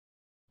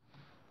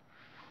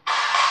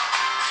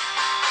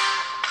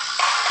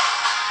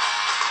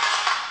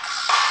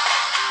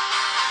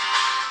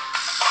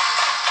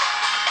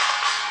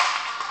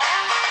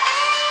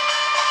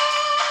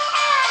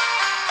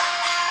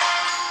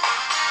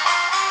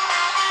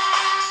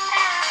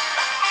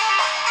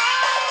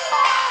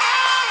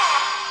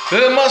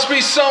There must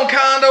be some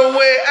kind of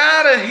way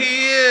out of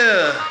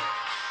here,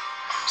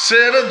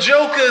 said a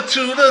joker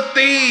to the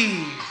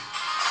thief.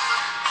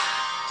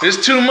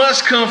 It's too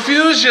much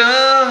confusion,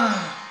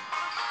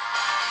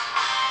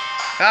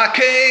 I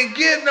can't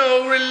get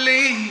no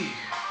relief.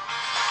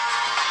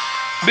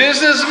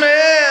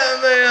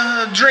 Businessmen,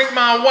 they drink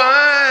my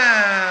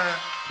wine,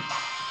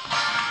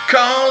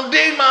 come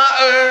dig my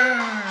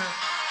earth.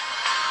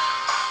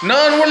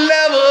 None were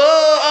level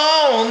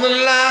on the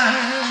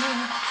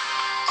line,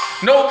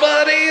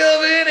 nobody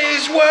of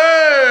any's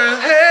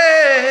worth.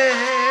 Hey,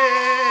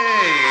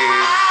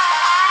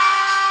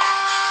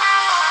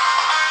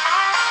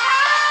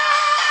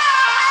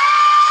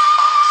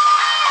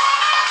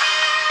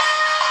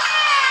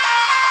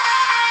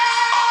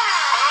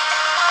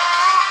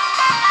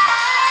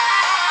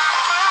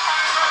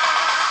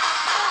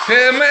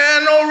 hey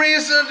man, no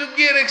reason to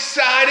get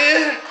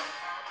excited.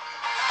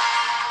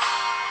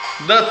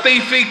 The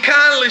thief, he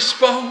kindly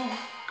spoke.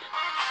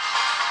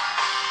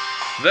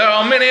 There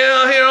are many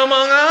here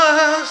among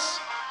us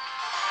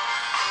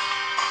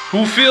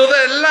who feel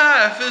that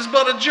life is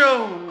but a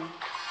joke.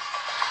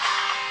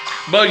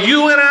 But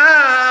you and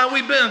I,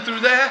 we've been through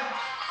that,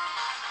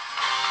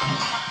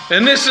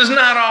 and this is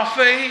not our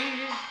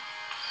fate.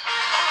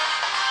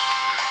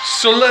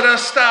 So let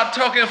us stop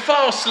talking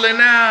falsely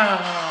now.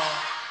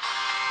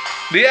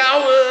 The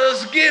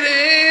hour's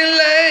getting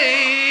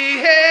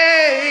late.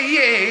 Hey,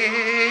 yeah.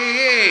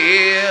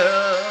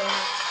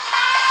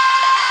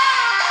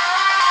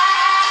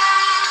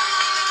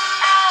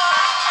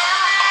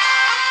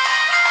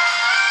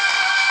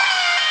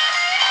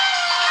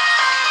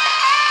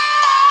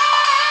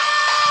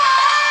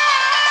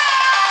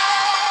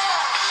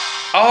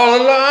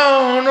 All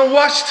along the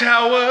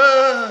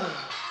watchtower,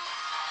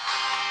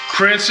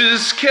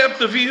 princes kept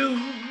the view,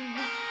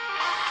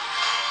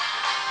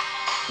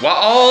 while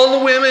all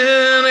the women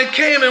that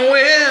came and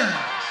went,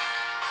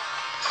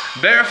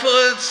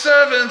 barefoot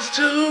servants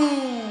too.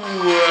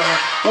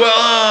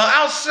 Well,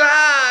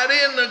 outside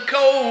in the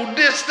cold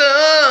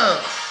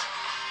distance,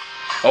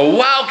 a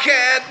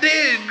wildcat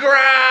did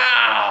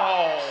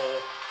growl.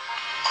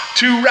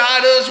 Two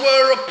riders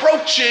were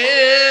approaching,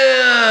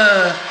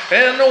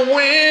 and the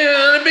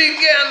wind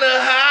began to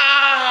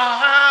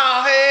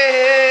howl.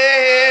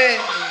 Hey.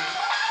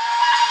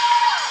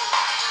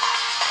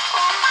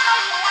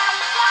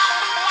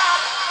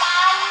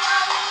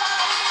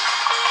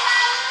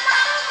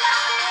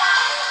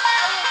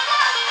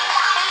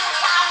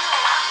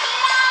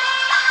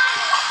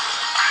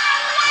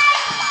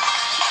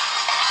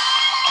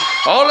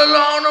 All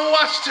along the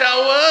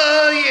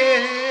watchtower,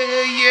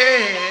 yeah,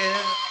 yeah.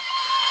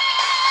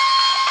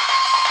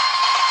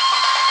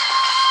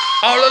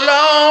 All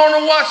along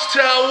the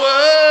watchtower,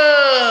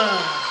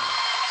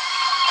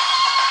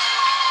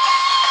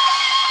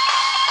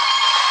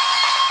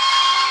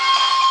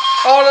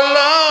 all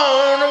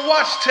along the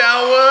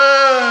watchtower,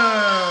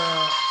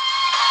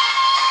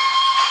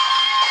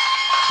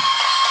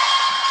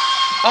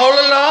 all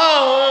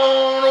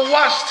along the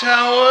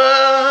watchtower,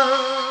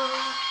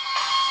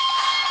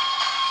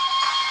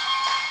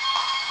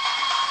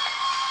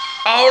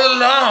 all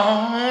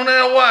along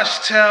that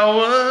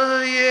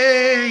watchtower,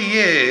 yeah,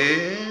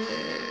 yeah.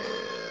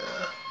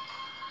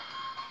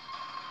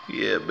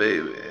 Yeah,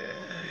 baby.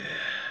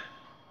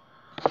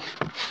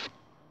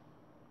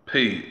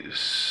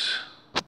 Peace.